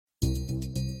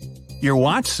Your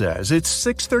watch says it's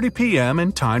 6:30 p.m.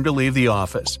 and time to leave the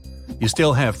office. You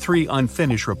still have 3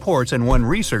 unfinished reports and 1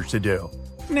 research to do.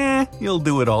 Nah, you'll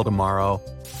do it all tomorrow.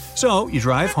 So you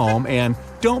drive home and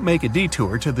don't make a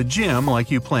detour to the gym like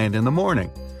you planned in the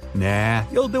morning. Nah,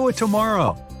 you'll do it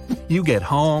tomorrow. You get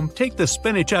home, take the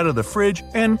spinach out of the fridge,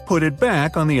 and put it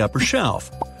back on the upper shelf.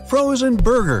 Frozen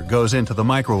burger goes into the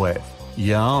microwave.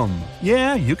 Yum!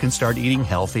 Yeah, you can start eating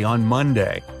healthy on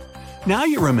Monday. Now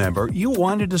you remember you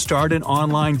wanted to start an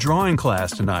online drawing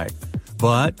class tonight.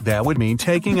 But that would mean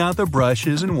taking out the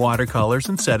brushes and watercolors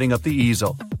and setting up the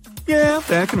easel. Yeah,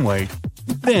 that can wait.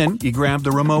 Then you grab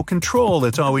the remote control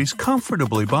that's always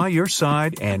comfortably by your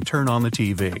side and turn on the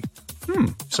TV.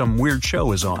 Some weird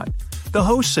show is on. The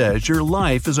host says your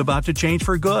life is about to change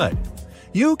for good.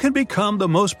 You can become the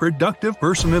most productive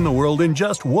person in the world in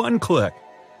just 1 click.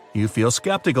 You feel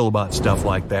skeptical about stuff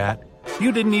like that.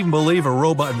 You didn't even believe a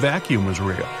robot vacuum was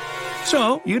real.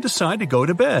 So you decide to go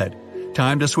to bed.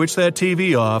 Time to switch that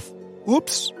TV off.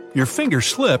 Oops, your finger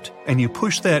slipped and you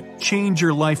push that change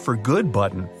your life for good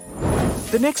button.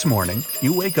 The next morning,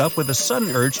 you wake up with a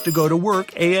sudden urge to go to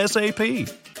work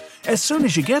ASAP. As soon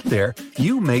as you get there,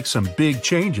 you make some big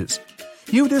changes.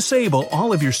 You disable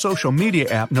all of your social media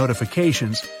app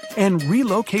notifications and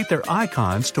relocate their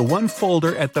icons to one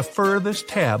folder at the furthest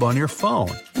tab on your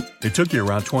phone. It took you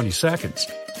around 20 seconds.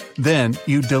 Then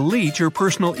you delete your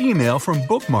personal email from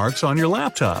bookmarks on your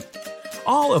laptop.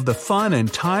 All of the fun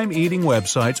and time-eating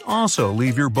websites also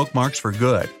leave your bookmarks for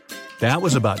good. That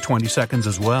was about 20 seconds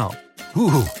as well.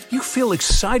 Ooh, you feel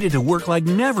excited to work like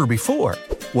never before.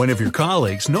 One of your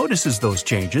colleagues notices those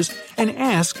changes and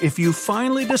asks if you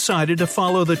finally decided to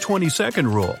follow the 20-second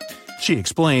rule. She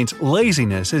explains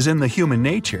laziness is in the human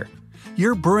nature.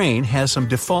 Your brain has some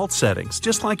default settings,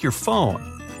 just like your phone.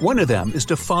 One of them is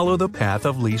to follow the path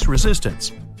of least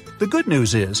resistance. The good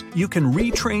news is you can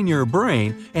retrain your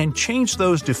brain and change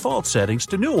those default settings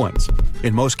to new ones.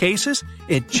 In most cases,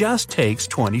 it just takes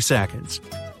 20 seconds.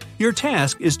 Your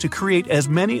task is to create as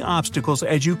many obstacles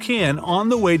as you can on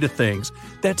the way to things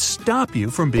that stop you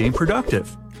from being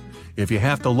productive. If you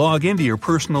have to log into your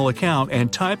personal account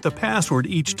and type the password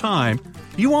each time,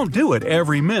 you won't do it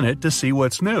every minute to see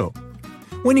what's new.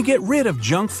 When you get rid of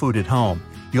junk food at home,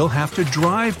 you'll have to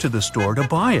drive to the store to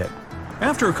buy it.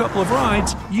 After a couple of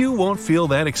rides, you won't feel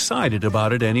that excited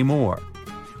about it anymore.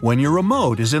 When your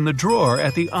remote is in the drawer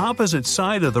at the opposite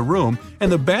side of the room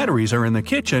and the batteries are in the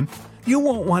kitchen, you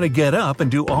won't want to get up and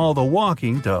do all the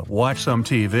walking to watch some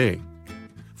TV.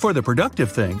 For the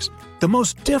productive things, the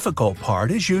most difficult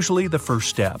part is usually the first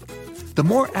step. The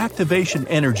more activation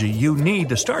energy you need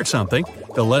to start something,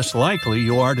 the less likely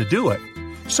you are to do it.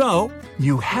 So,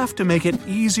 you have to make it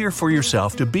easier for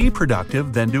yourself to be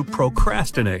productive than to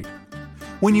procrastinate.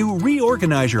 When you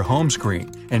reorganize your home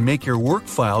screen and make your work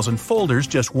files and folders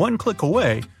just 1 click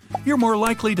away, you're more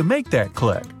likely to make that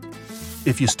click.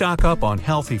 If you stock up on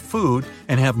healthy food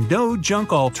and have no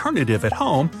junk alternative at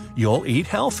home, you'll eat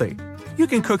healthy. You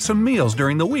can cook some meals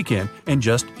during the weekend and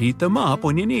just heat them up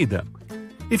when you need them.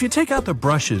 If you take out the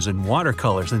brushes and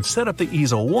watercolors and set up the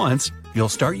easel once, you'll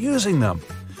start using them.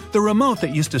 The remote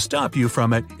that used to stop you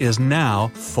from it is now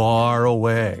far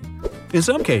away. In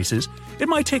some cases, it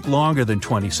might take longer than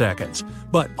 20 seconds,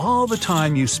 but all the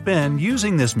time you spend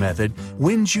using this method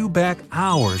wins you back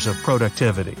hours of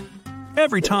productivity.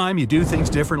 Every time you do things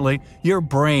differently, your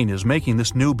brain is making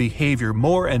this new behavior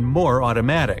more and more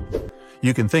automatic.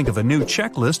 You can think of a new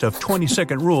checklist of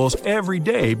 20-second rules every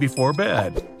day before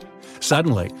bed.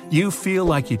 Suddenly, you feel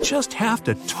like you just have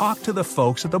to talk to the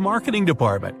folks at the marketing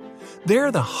department.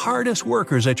 They're the hardest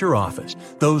workers at your office,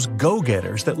 those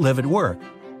go-getters that live at work.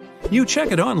 You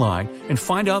check it online and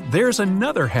find out there's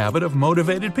another habit of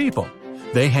motivated people.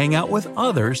 They hang out with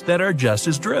others that are just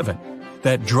as driven.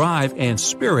 That drive and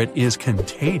spirit is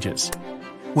contagious.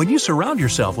 When you surround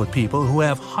yourself with people who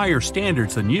have higher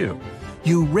standards than you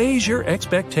raise your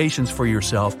expectations for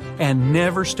yourself and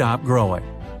never stop growing.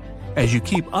 As you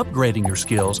keep upgrading your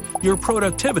skills, your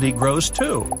productivity grows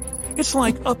too. It's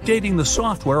like updating the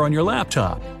software on your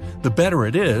laptop. The better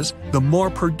it is, the more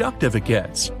productive it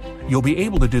gets. You'll be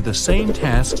able to do the same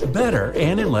tasks better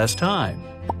and in less time.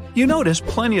 You notice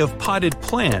plenty of potted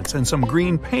plants and some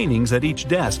green paintings at each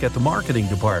desk at the marketing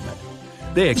department.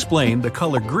 They explain the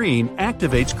color green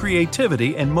activates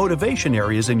creativity and motivation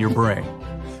areas in your brain.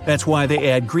 That's why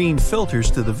they add green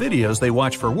filters to the videos they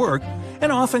watch for work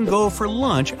and often go for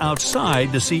lunch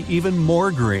outside to see even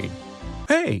more green.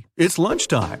 Hey, it's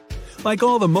lunchtime. Like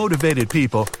all the motivated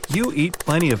people, you eat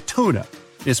plenty of tuna.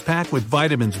 It's packed with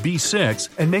vitamins B6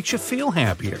 and makes you feel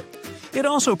happier. It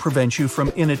also prevents you from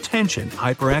inattention,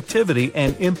 hyperactivity,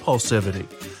 and impulsivity.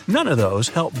 None of those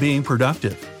help being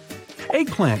productive.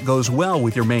 Eggplant goes well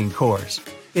with your main course.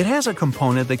 It has a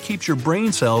component that keeps your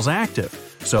brain cells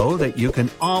active, so that you can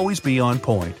always be on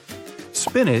point.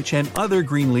 Spinach and other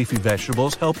green leafy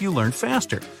vegetables help you learn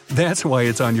faster. That's why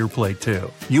it's on your plate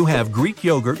too. You have Greek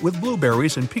yogurt with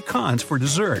blueberries and pecans for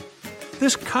dessert.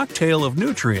 This cocktail of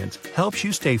nutrients helps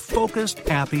you stay focused,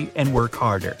 happy, and work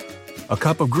harder. A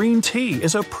cup of green tea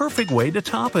is a perfect way to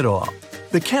top it all.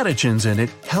 The catechins in it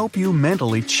help you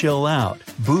mentally chill out,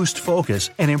 boost focus,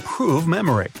 and improve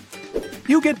memory.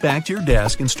 You get back to your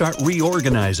desk and start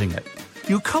reorganizing it.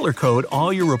 You color-code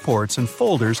all your reports and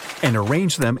folders and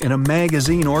arrange them in a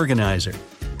magazine organizer.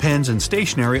 Pens and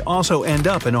stationery also end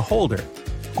up in a holder.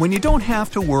 When you don't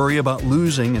have to worry about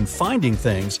losing and finding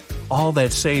things, all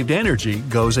that saved energy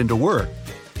goes into work.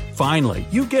 Finally,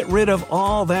 you get rid of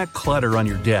all that clutter on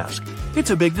your desk. It's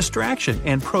a big distraction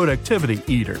and productivity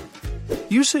eater.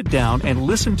 You sit down and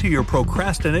listen to your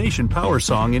procrastination power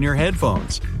song in your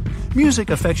headphones. Music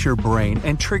affects your brain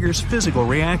and triggers physical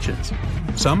reactions.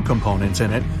 Some components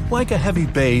in it, like a heavy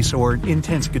bass or an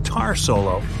intense guitar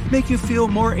solo, make you feel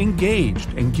more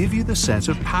engaged and give you the sense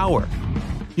of power.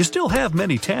 You still have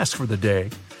many tasks for the day.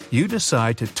 You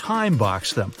decide to time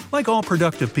box them, like all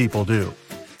productive people do.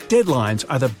 Deadlines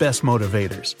are the best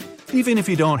motivators. Even if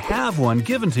you don't have one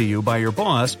given to you by your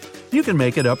boss, you can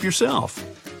make it up yourself.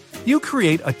 You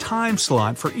create a time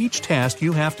slot for each task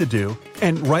you have to do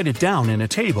and write it down in a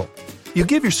table. You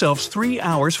give yourselves 3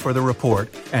 hours for the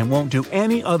report and won't do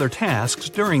any other tasks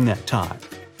during that time.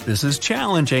 This is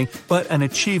challenging, but an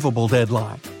achievable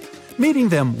deadline. Meeting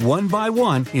them one by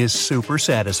one is super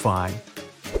satisfying.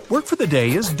 Work for the day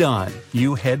is done.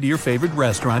 You head to your favorite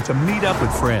restaurant to meet up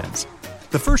with friends.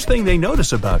 The first thing they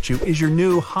notice about you is your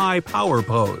new high power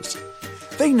pose.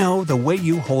 They know the way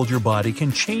you hold your body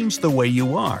can change the way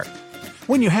you are.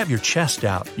 When you have your chest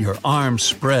out, your arms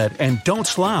spread, and don't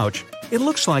slouch, it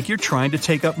looks like you're trying to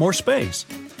take up more space.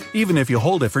 Even if you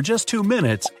hold it for just 2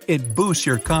 minutes, it boosts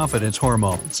your confidence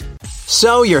hormones.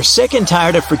 So you're sick and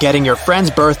tired of forgetting your friends'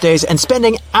 birthdays and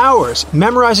spending hours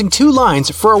memorizing 2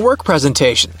 lines for a work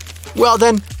presentation. Well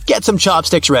then, get some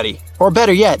chopsticks ready. Or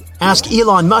better yet, ask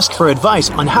Elon Musk for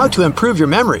advice on how to improve your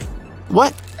memory.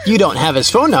 What? You don't have his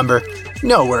phone number?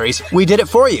 No worries, we did it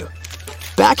for you.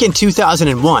 Back in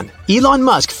 2001, Elon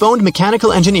Musk phoned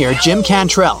mechanical engineer Jim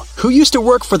Cantrell, who used to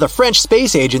work for the French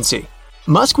Space Agency.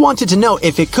 Musk wanted to know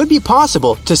if it could be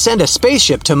possible to send a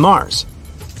spaceship to Mars.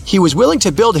 He was willing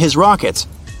to build his rockets,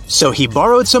 so he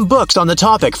borrowed some books on the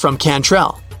topic from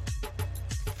Cantrell.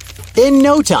 In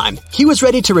no time, he was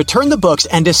ready to return the books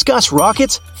and discuss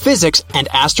rockets, physics, and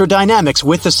astrodynamics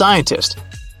with the scientist.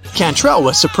 Cantrell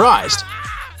was surprised.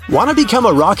 Want to become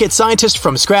a rocket scientist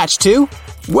from scratch too?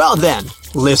 Well then,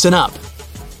 listen up.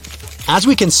 As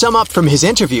we can sum up from his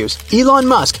interviews, Elon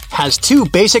Musk has 2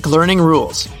 basic learning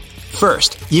rules.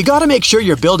 First, you gotta make sure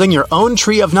you're building your own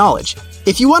tree of knowledge.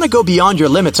 If you want to go beyond your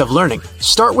limits of learning,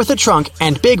 start with a trunk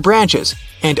and big branches,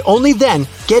 and only then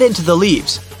get into the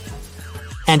leaves.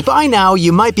 And by now,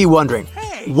 you might be wondering,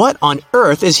 what on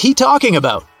earth is he talking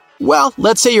about? Well,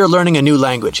 let's say you're learning a new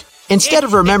language. Instead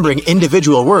of remembering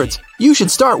individual words, you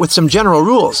should start with some general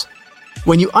rules.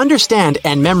 When you understand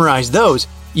and memorize those,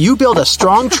 you build a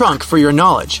strong trunk for your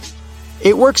knowledge.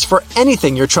 It works for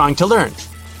anything you're trying to learn,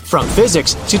 from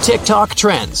physics to TikTok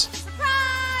trends.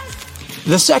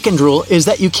 The second rule is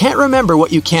that you can't remember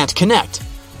what you can't connect.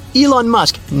 Elon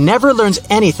Musk never learns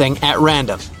anything at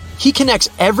random. He connects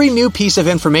every new piece of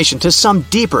information to some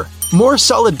deeper, more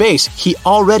solid base he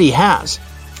already has.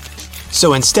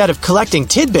 So instead of collecting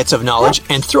tidbits of knowledge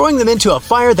and throwing them into a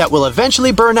fire that will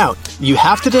eventually burn out, you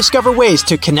have to discover ways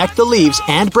to connect the leaves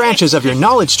and branches of your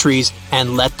knowledge trees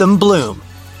and let them bloom.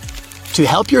 To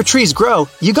help your trees grow,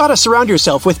 you gotta surround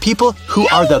yourself with people who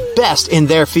are the best in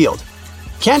their field.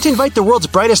 Can't invite the world's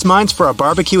brightest minds for a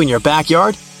barbecue in your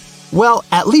backyard? Well,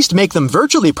 at least make them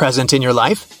virtually present in your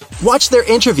life. Watch their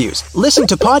interviews, listen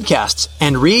to podcasts,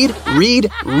 and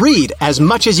read as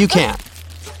much as you can.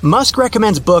 Musk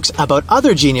recommends books about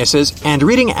other geniuses and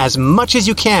reading as much as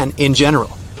you can in general.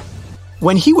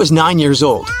 When he was 9 years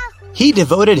old, he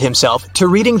devoted himself to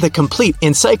reading the complete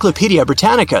Encyclopedia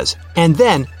Britannicas and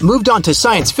then moved on to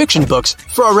science fiction books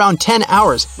for around 10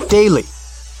 hours daily.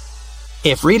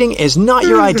 If reading is not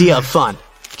your idea of fun,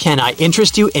 can I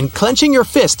interest you in clenching your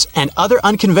fists and other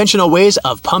unconventional ways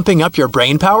of pumping up your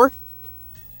brain power?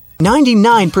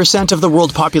 99% of the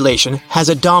world population has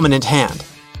a dominant hand.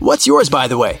 What's yours, by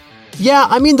the way? Yeah,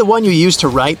 I mean the one you use to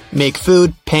write, make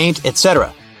food, paint,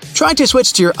 etc. Try to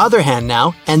switch to your other hand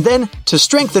now, and then to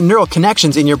strengthen neural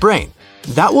connections in your brain.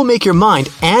 That will make your mind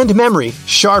and memory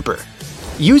sharper.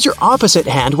 Use your opposite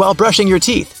hand while brushing your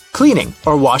teeth, cleaning,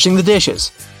 or washing the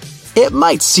dishes. It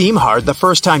might seem hard the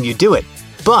first time you do it,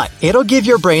 but it'll give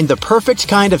your brain the perfect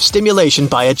kind of stimulation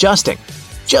by adjusting.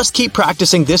 Just keep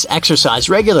practicing this exercise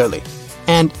regularly.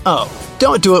 And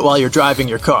don't do it while you're driving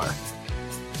your car.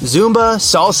 Zumba,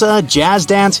 salsa, jazz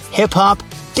dance, hip-hop,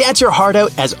 dance your heart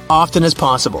out as often as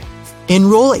possible.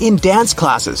 Enroll in dance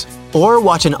classes, or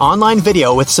watch an online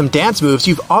video with some dance moves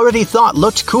you've already thought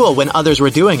looked cool when others were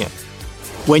doing it.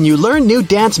 When you learn new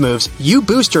dance moves, you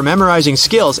boost your memorizing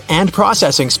skills and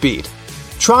processing speed.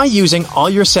 Try using all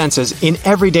your senses in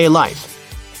everyday life.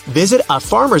 Visit a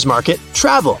farmer's market,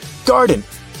 travel, garden,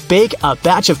 bake a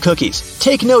batch of cookies,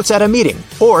 take notes at a meeting,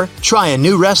 or try a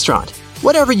new restaurant.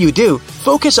 Whatever you do,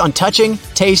 focus on touching,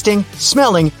 tasting,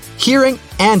 smelling, hearing,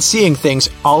 and seeing things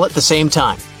all at the same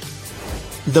time.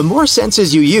 The more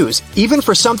senses you use, even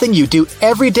for something you do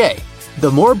every day,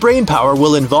 the more brain power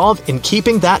will involve in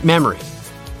keeping that memory.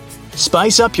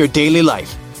 Spice up your daily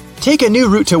life. Take a new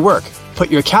route to work, put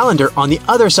your calendar on the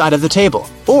other side of the table,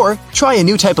 or try a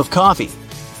new type of coffee.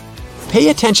 Pay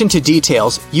attention to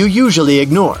details you usually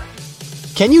ignore.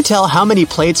 Can you tell how many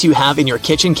plates you have in your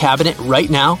kitchen cabinet right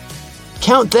now?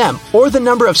 Count them or the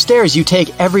number of stairs you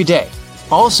take every day.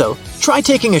 Also, try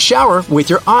taking a shower with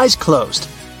your eyes closed.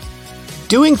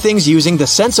 Doing things using the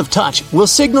sense of touch will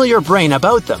signal your brain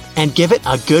about them and give it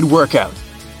a good workout.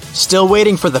 Still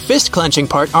waiting for the fist clenching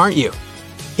part, aren't you?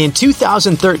 In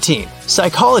 2013,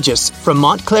 psychologists from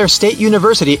Montclair State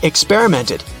University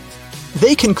experimented.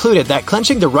 They concluded that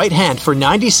clenching the right hand for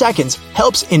 90 seconds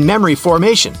helps in memory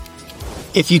formation.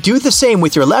 If you do the same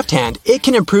with your left hand, it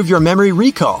can improve your memory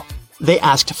recall. They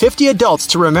asked 50 adults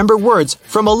to remember words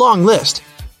from a long list.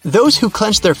 Those who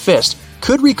clenched their fist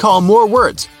could recall more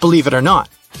words, believe it or not.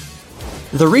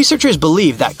 The researchers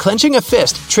believe that clenching a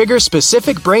fist triggers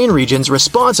specific brain regions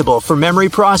responsible for memory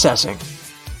processing.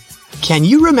 Can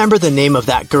you remember the name of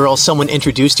that girl someone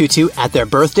introduced you to at their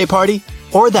birthday party?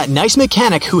 Or that nice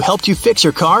mechanic who helped you fix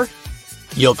your car?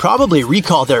 You'll probably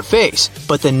recall their face,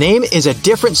 but the name is a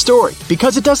different story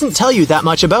because it doesn't tell you that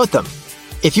much about them.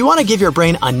 If you want to give your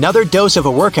brain another dose of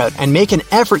a workout and make an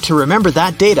effort to remember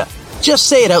that data, just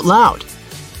say it out loud.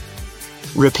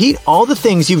 Repeat all the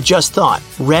things you've just thought,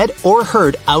 read, or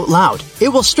heard out loud. It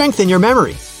will strengthen your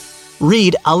memory.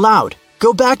 Read aloud.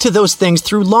 Go back to those things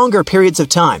through longer periods of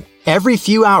time, every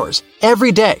few hours,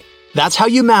 every day. That's how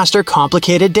you master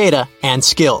complicated data and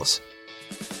skills.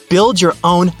 Build your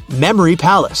own memory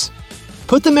palace.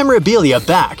 Put the memorabilia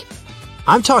back.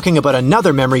 I'm talking about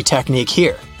another memory technique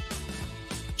here.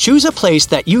 Choose a place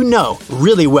that you know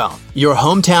really well, your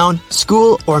hometown,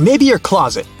 school, or maybe your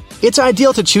closet. It's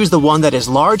ideal to choose the one that is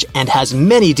large and has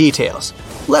many details.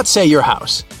 Let's say your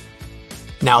house.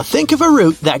 Now think of a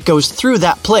route that goes through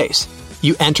that place.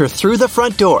 You enter through the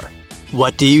front door.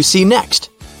 What do you see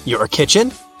next? Your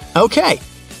kitchen? Okay.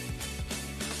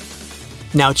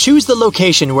 Now choose the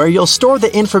location where you'll store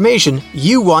the information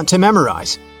you want to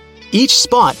memorize. Each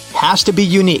spot has to be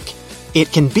unique.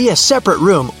 It can be a separate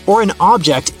room or an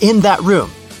object in that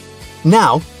room.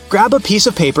 Now, grab a piece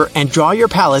of paper and draw your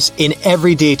palace in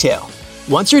every detail.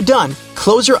 Once you're done,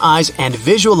 close your eyes and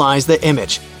visualize the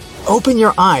image. Open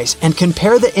your eyes and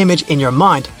compare the image in your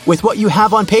mind with what you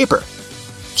have on paper.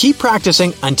 Keep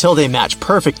practicing until they match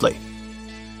perfectly.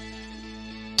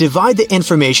 Divide the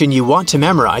information you want to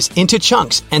memorize into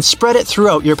chunks and spread it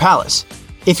throughout your palace.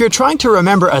 If you're trying to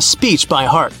remember a speech by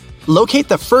heart, locate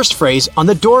the first phrase on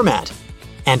the doormat,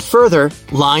 and further,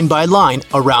 line by line,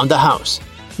 around the house.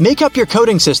 Make up your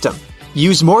coding system.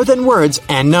 Use more than words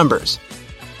and numbers.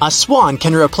 A swan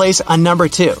can replace a number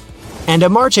 2, and a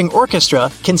marching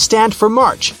orchestra can stand for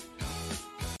march.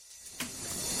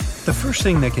 The first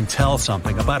thing that can tell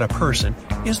something about a person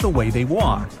is the way they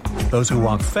walk. Those who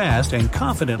walk fast and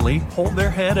confidently hold their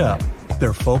head up.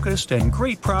 They're focused and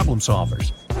great problem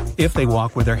solvers. If they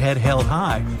walk with their head held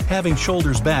high, having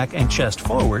shoulders back and chest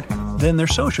forward, then they're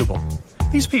sociable.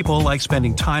 These people like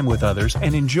spending time with others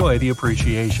and enjoy the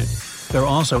appreciation. They're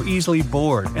also easily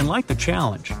bored and like the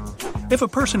challenge. If a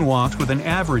person walks with an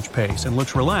average pace and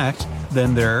looks relaxed,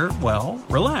 then they're,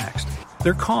 relaxed.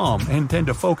 They're calm and tend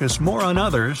to focus more on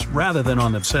others rather than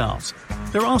on themselves.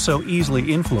 They're also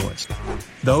easily influenced.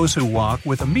 Those who walk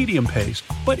with a medium pace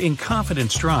but in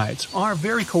confident strides are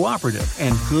very cooperative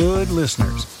and good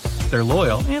listeners. They're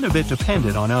loyal and a bit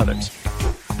dependent on others.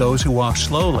 Those who walk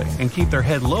slowly and keep their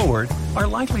head lowered are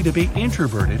likely to be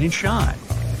introverted and shy.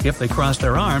 If they cross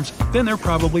their arms, then they're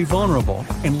probably vulnerable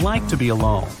and like to be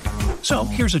alone. So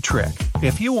here's a trick.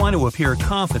 If you want to appear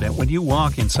confident when you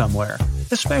walk in somewhere,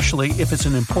 especially if it's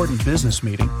an important business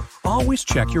meeting, always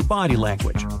check your body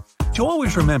language. To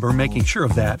always remember making sure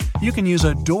of that, you can use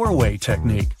a doorway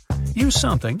technique. Use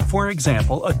something, for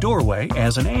example a doorway,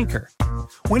 as an anchor.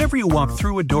 Whenever you walk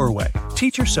through a doorway,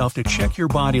 teach yourself to check your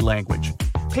body language.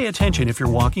 Pay attention if you're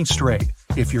walking straight,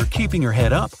 if you're keeping your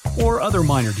head up, or other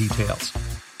minor details.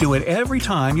 Do it every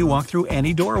time you walk through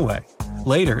any doorway.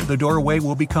 Later, the doorway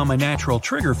will become a natural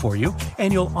trigger for you,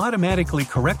 and you'll automatically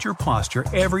correct your posture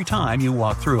every time you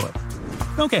walk through it.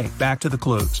 Okay, back to the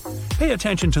clues. Pay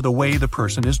attention to the way the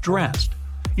person is dressed.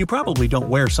 You probably don't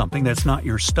wear something that's not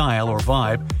your style or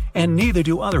vibe, and neither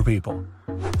do other people.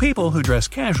 People who dress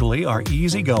casually are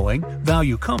easygoing,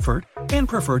 value comfort, and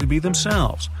prefer to be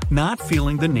themselves, not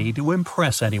feeling the need to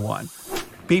impress anyone.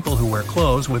 People who wear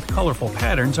clothes with colorful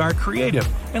patterns are creative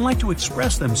and like to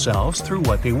express themselves through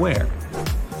what they wear.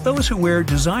 Those who wear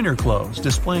designer clothes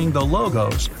displaying the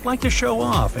logos like to show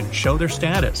off and show their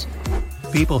status.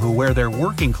 People who wear their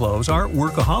working clothes are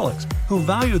workaholics who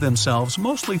value themselves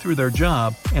mostly through their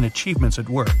job and achievements at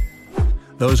work.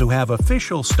 Those who have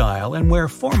official style and wear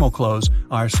formal clothes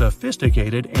are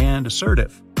sophisticated and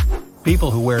assertive. People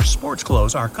who wear sports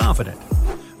clothes are confident.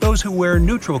 Those who wear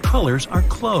neutral colors are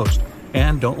closed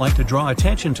and don't like to draw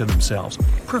attention to themselves,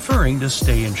 preferring to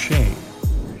stay in shade.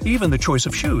 Even the choice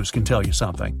of shoes can tell you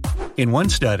something. In one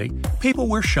study, people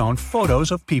were shown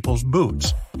photos of people's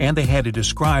boots, and they had to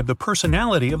describe the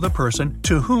personality of the person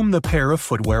to whom the pair of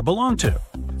footwear belonged to.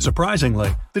 Surprisingly,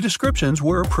 the descriptions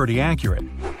were pretty accurate.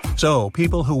 So,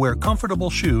 people who wear comfortable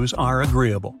shoes are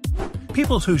agreeable.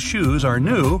 People whose shoes are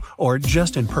new or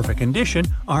just in perfect condition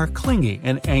are clingy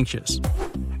and anxious.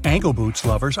 Ankle boots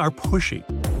lovers are pushy.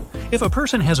 If a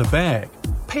person has a bag,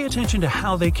 pay attention to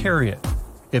how they carry it.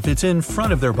 If it's in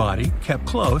front of their body, kept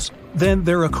close, then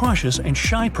they're a cautious and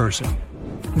shy person.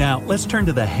 Now, let's turn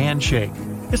to the handshake.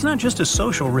 It's not just a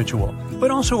social ritual,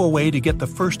 but also a way to get the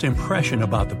first impression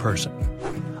about the person.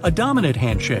 A dominant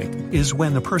handshake is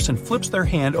when the person flips their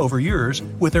hand over yours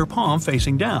with their palm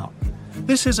facing down.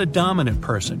 This is a dominant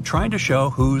person trying to show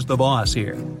who's the boss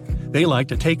here. They like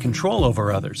to take control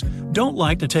over others, don't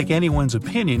like to take anyone's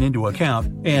opinion into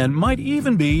account, and might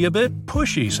even be a bit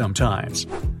pushy sometimes.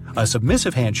 A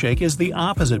submissive handshake is the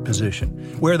opposite position,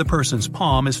 where the person's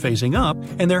palm is facing up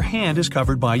and their hand is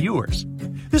covered by yours.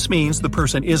 This means the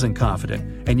person isn't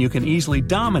confident, and you can easily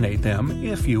dominate them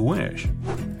if you wish.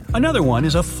 Another one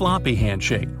is a floppy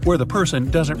handshake, where the person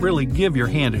doesn't really give your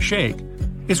hand a shake.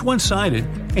 It's one-sided,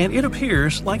 and it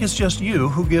appears like it's just you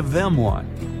who give them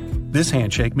one. This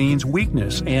handshake means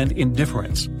weakness and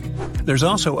indifference. There's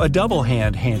also a double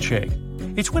hand handshake.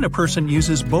 It's when a person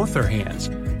uses both their hands,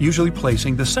 usually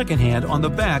placing the second hand on the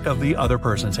back of the other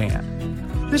person's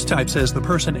hand. This type says the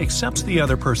person accepts the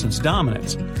other person's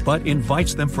dominance, but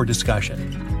invites them for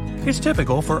discussion. It's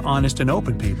typical for honest and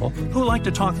open people who like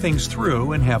to talk things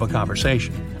through and have a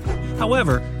conversation.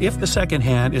 However, if the second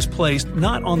hand is placed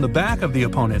not on the back of the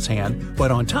opponent's hand,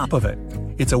 but on top of it,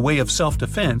 it's a way of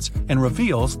self-defense and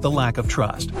reveals the lack of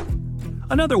trust.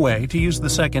 Another way to use the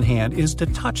second hand is to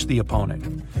touch the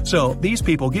opponent. So, these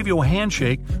people give you a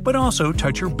handshake, but also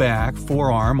touch your back,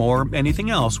 forearm, or anything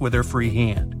else with their free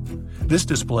hand. This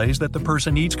displays that the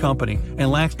person needs company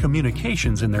and lacks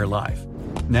communications in their life.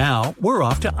 Now, we're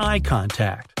off to eye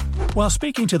contact. While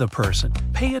speaking to the person,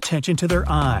 pay attention to their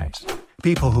eyes.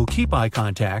 People who keep eye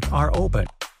contact are open.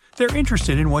 They're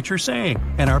interested in what you're saying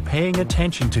and are paying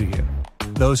attention to you.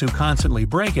 Those who constantly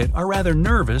break it are rather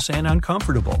nervous and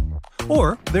uncomfortable.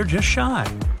 Or they're just shy.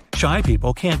 Shy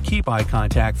people can't keep eye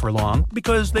contact for long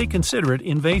because they consider it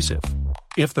invasive.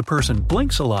 If the person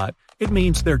blinks a lot, it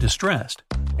means they're distressed.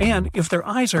 And if their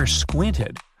eyes are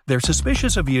squinted, they're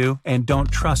suspicious of you and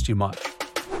don't trust you much.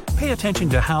 Pay attention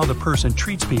to how the person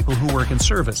treats people who work in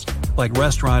service, like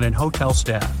restaurant and hotel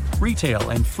staff,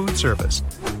 retail and food service.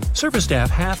 Service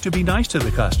staff have to be nice to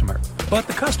the customer, but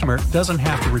the customer doesn't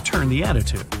have to return the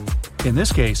attitude. In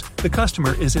this case, the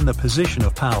customer is in the position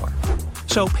of power.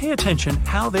 So pay attention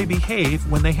how they behave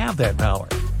when they have that power.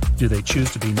 Do they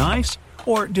choose to be nice,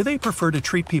 or do they prefer to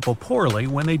treat people poorly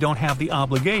when they don't have the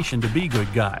obligation to be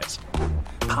good guys?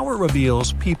 Power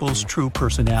reveals people's true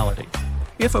personality.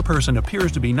 If a person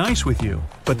appears to be nice with you,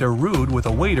 but they're rude with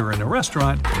a waiter in a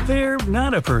restaurant, they're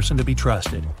not a person to be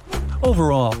trusted.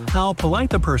 Overall, how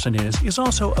polite the person is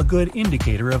also a good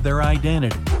indicator of their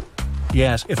identity.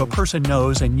 Yes, if a person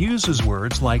knows and uses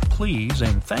words like please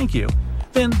and thank you,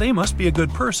 then they must be a good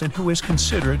person who is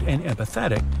considerate and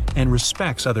empathetic and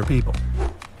respects other people.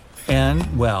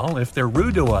 And, well, if they're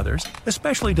rude to others,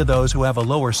 especially to those who have a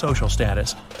lower social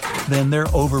status, then they're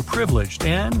overprivileged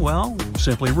and, well,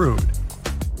 simply rude.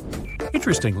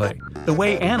 Interestingly, the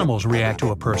way animals react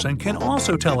to a person can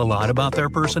also tell a lot about their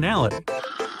personality.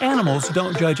 Animals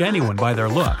don't judge anyone by their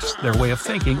looks, their way of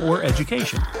thinking, or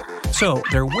education. So,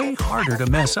 they're way harder to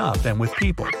mess up than with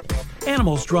people.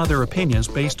 Animals draw their opinions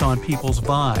based on people's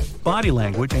vibe, body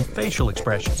language, and facial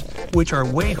expressions, which are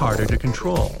way harder to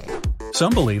control.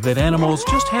 Some believe that animals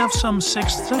just have some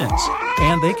sixth sense,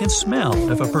 and they can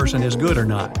smell if a person is good or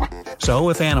not. So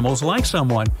if animals like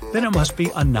someone, then it must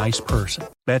be a nice person.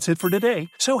 That's it for today.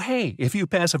 So hey, if you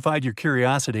pacified your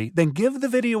curiosity, then give the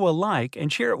video a like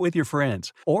and share it with your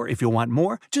friends. Or if you want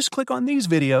more, just click on these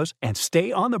videos and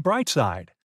stay on the bright side.